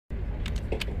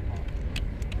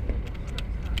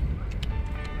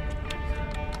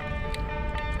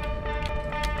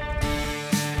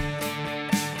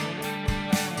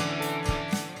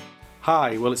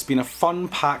Hi, well it's been a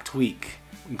fun-packed week,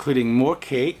 including more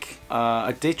cake,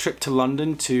 a day trip to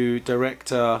London to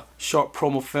direct a short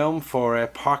promo film for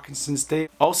Parkinson's Day.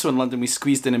 Also in London we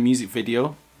squeezed in a music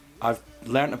video. I've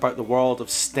learnt about the world of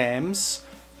stems,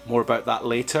 more about that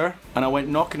later, and I went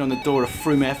knocking on the door of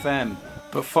Frome FM.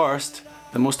 But first,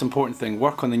 the most important thing,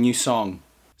 work on the new song.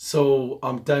 So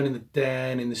I'm down in the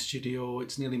den in the studio,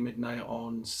 it's nearly midnight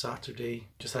on Saturday.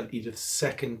 Just had Edith's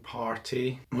second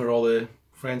party where all the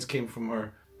friends came from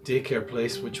her daycare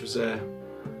place, which was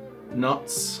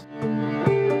nuts.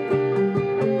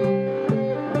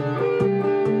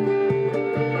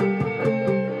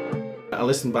 I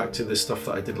listened back to the stuff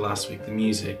that I did last week, the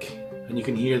music, and you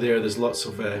can hear there's a lot of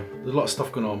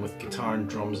stuff going on with guitar and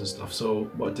drums and stuff. So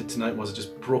what I did tonight was I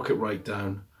just broke it right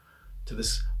down to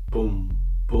this boom,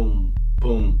 boom,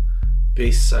 boom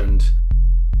bass sound.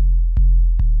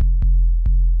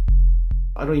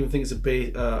 I don't even think it's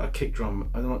a kick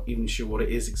drum. I'm not even sure what it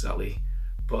is exactly,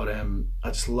 but I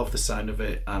just love the sound of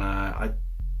it, and I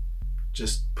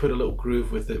just put a little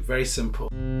groove with it, very simple.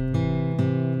 I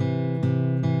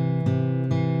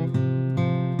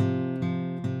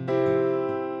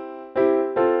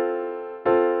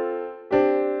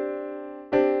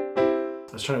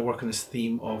was trying to work on this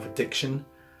theme of addiction,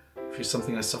 which is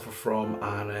something I suffer from,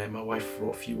 and my wife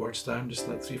wrote a few words down, just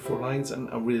like 3 or 4 lines, and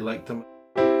I really liked them.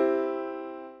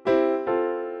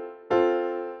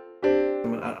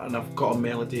 And I've got a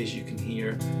melody, as you can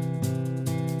hear.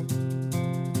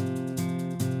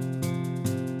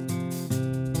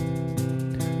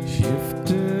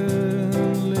 Shifting,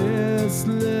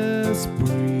 listless,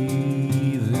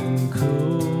 breathing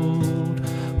cold.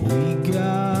 We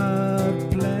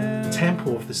got plans. The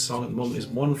tempo of this song at the moment is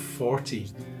 140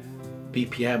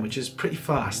 BPM, which is pretty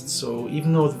fast. So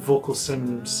even though the vocal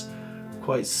sounds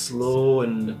quite slow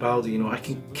and baldy, you know, I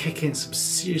can kick in some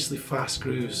seriously fast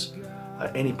grooves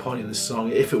at any point in the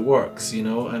song if it works, you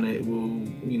know, and it will,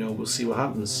 you know, we'll see what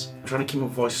happens. I'm trying to keep my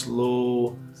voice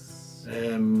low,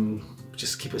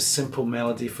 just keep a simple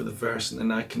melody for the verse, and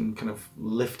then I can kind of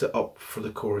lift it up for the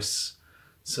chorus.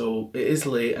 So it is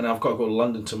late and I've got to go to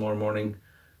London tomorrow morning.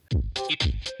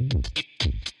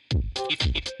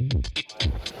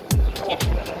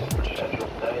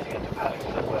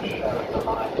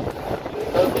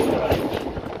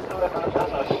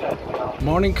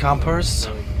 Morning campers.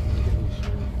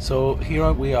 So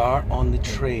here we are on the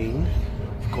train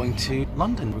going to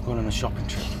London. We're going on a shopping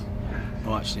trip.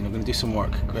 No, actually, no, we're going to do some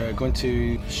work. We're going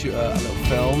to shoot a little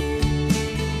film.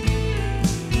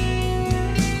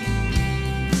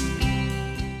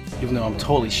 Even though I'm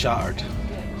totally shattered,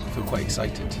 I feel quite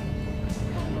excited.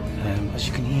 As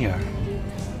you can hear,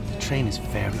 the train is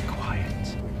very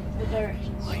quiet.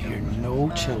 I hear no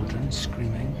children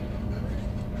screaming.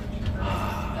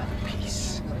 Ah,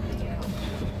 peace.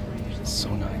 It's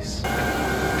so nice.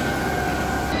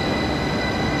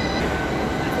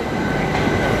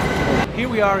 Here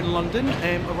we are in London,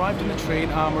 arrived on the train,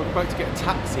 and we're about to get a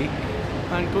taxi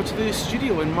and go to the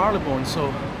studio in Marylebone.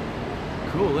 So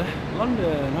cool, eh? London,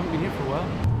 I haven't been here for a while.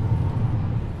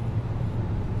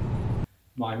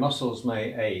 My muscles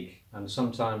may ache and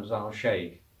sometimes I'll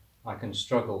shake. I can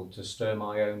struggle to stir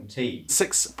my own tea.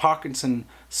 6 Parkinson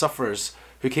sufferers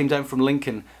who came down from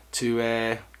Lincoln to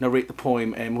narrate the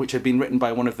poem, which had been written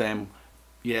by one of them.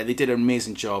 Yeah, they did an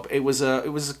amazing job. It was a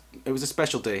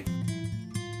special day.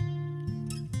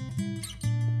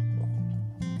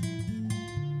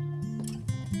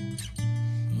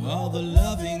 All the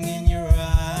loving in your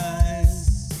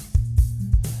eyes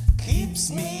keeps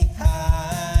me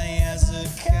high as a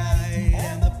kite,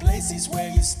 and the places where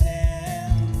you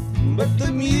stand. But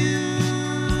the music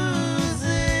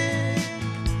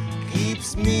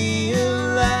keeps me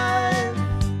alive,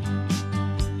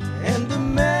 and the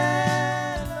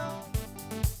melody.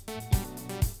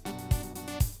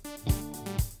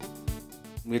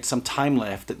 We had some time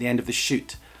left at the end of the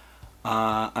shoot,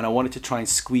 and I wanted to try and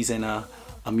squeeze in a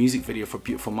music video for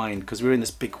Beautiful Mind, because we were in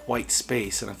this big white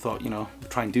space, and I thought, you know,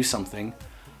 try and do something.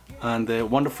 And the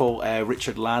wonderful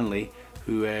Richard Landy,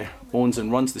 who owns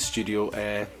and runs the studio,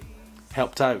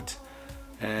 helped out.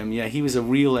 Yeah, he was a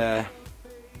real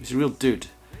dude.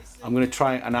 I'm going to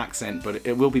try an accent, but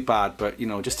it will be bad, but you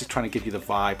know, just to try and give you the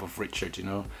vibe of Richard, you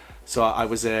know. So I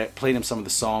was playing him some of the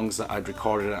songs that I'd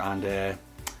recorded, and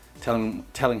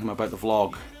telling him about the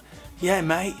vlog. Yeah,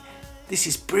 mate, this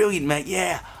is brilliant, mate.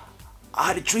 Yeah, I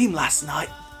had a dream last night.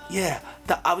 Yeah,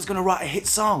 that I was going to write a hit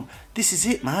song. This is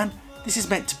it, man. This is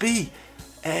meant to be.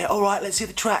 Alright, let's hear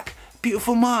the track.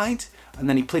 Beautiful Mind. And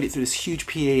then he played it through this huge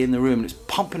PA in the room, and it's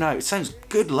pumping out. It sounds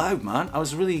good loud, man. I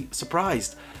was really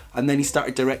surprised. And then he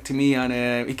started directing me, and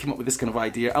he came up with this kind of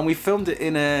idea. And we filmed it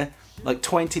in like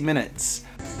 20 minutes.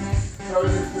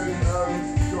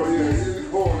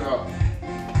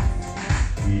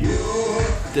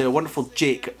 The wonderful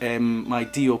Jake, my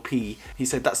DOP, he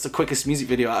said that's the quickest music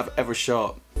video I've ever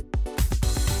shot.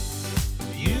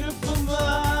 Beautiful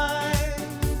mind,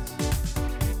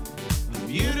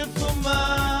 beautiful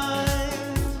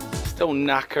mind. Still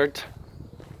knackered.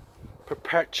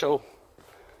 Perpetual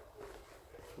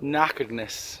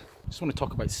knackeredness. Just want to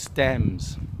talk about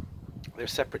stems. They're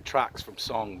separate tracks from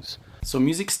songs. So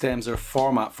music stems are a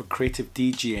format for creative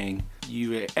DJing.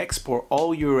 You export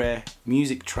all your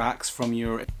music tracks from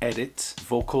your edit,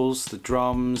 vocals, the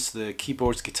drums, the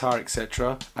keyboards, guitar,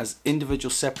 etc. as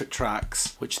individual separate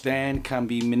tracks, which then can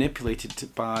be manipulated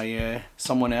by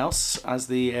someone else as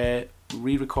they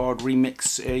re-record,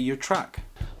 remix your track.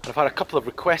 I've had a couple of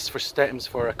requests for stems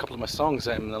for a couple of my songs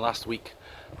in the last week,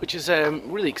 which is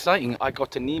really exciting. I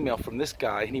got an email from this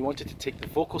guy and he wanted to take the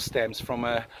vocal stems from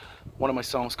one of my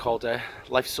songs called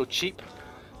Life's So Cheap.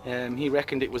 He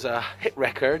reckoned it was a hit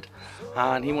record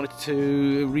and he wanted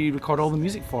to re-record all the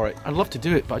music for it. I'd love to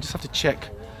do it, but I just have to check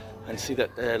and see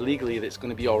that legally that it's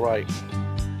going to be alright.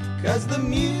 'Cause the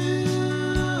music,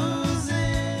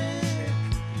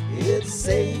 it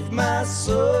saved my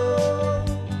soul.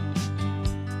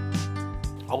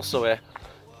 Also,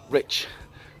 Rich,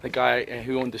 the guy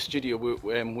who owned the studio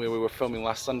where we were filming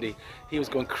last Sunday, he was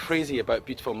going crazy about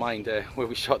Beautiful Mind, where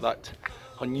we shot that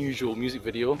unusual music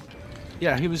video.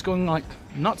 Yeah, he was going like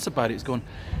nuts about it. He's going,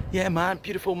 yeah man,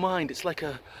 Beautiful Mind, it's like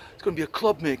it's going to be a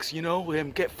club mix, you know,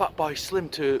 get Fat Boy Slim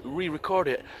to re-record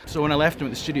it. So when I left him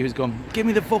at the studio, he was going, give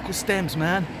me the vocal stems,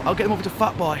 man, I'll get them over to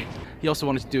Fat Boy. He also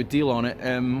wanted to do a deal on it.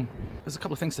 There's a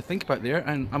couple of things to think about there,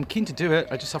 and I'm keen to do it.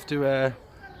 I just have to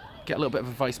get a little bit of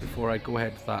advice before I go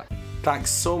ahead with that. Thanks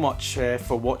so much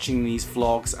for watching these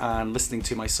vlogs and listening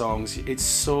to my songs. It's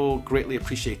so greatly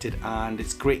appreciated, and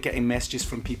it's great getting messages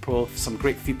from people, some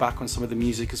great feedback on some of the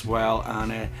music as well,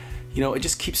 and you know, it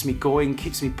just keeps me going,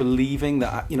 keeps me believing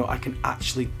that you know, I can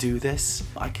actually do this,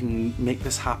 I can make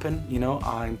this happen. You know,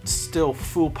 I'm still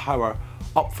full power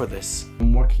up for this.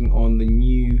 I'm working on the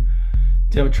new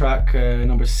demo track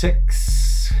number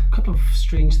 6. A couple of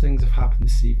strange things have happened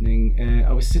this evening.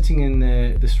 I was sitting in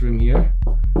this room here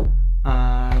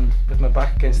and with my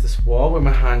back against this wall where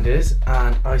my hand is,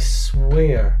 and I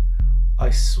swear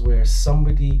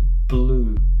somebody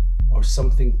blew or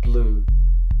something blew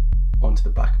onto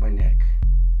the back of my neck.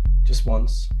 Just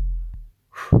once.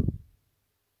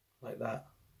 Like that.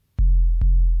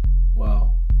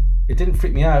 Wow. It didn't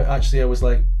freak me out, actually. I was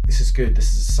like, this is good,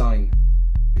 this is a sign.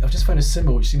 I've just found a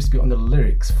symbol which seems to be on the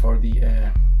lyrics for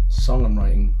the song I'm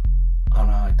writing,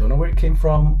 and I don't know where it came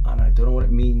from and I don't know what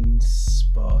it means,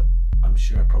 but I'm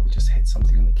sure I probably just hit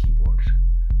something on the keyboard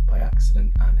by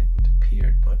accident and it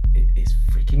appeared, but it is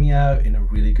freaking me out in a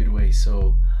really good way,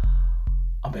 so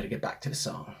I better get back to the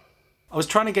song. I was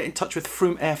trying to get in touch with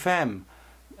Frome FM.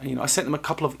 You know, I sent them a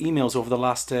couple of emails over the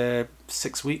last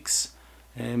 6 weeks,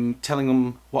 telling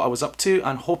them what I was up to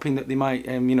and hoping that they might,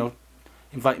 you know,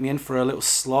 invite me in for a little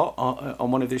slot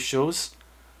on one of their shows,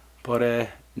 but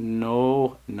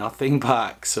no, nothing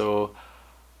back. So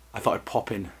I thought I'd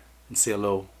pop in and say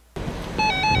hello.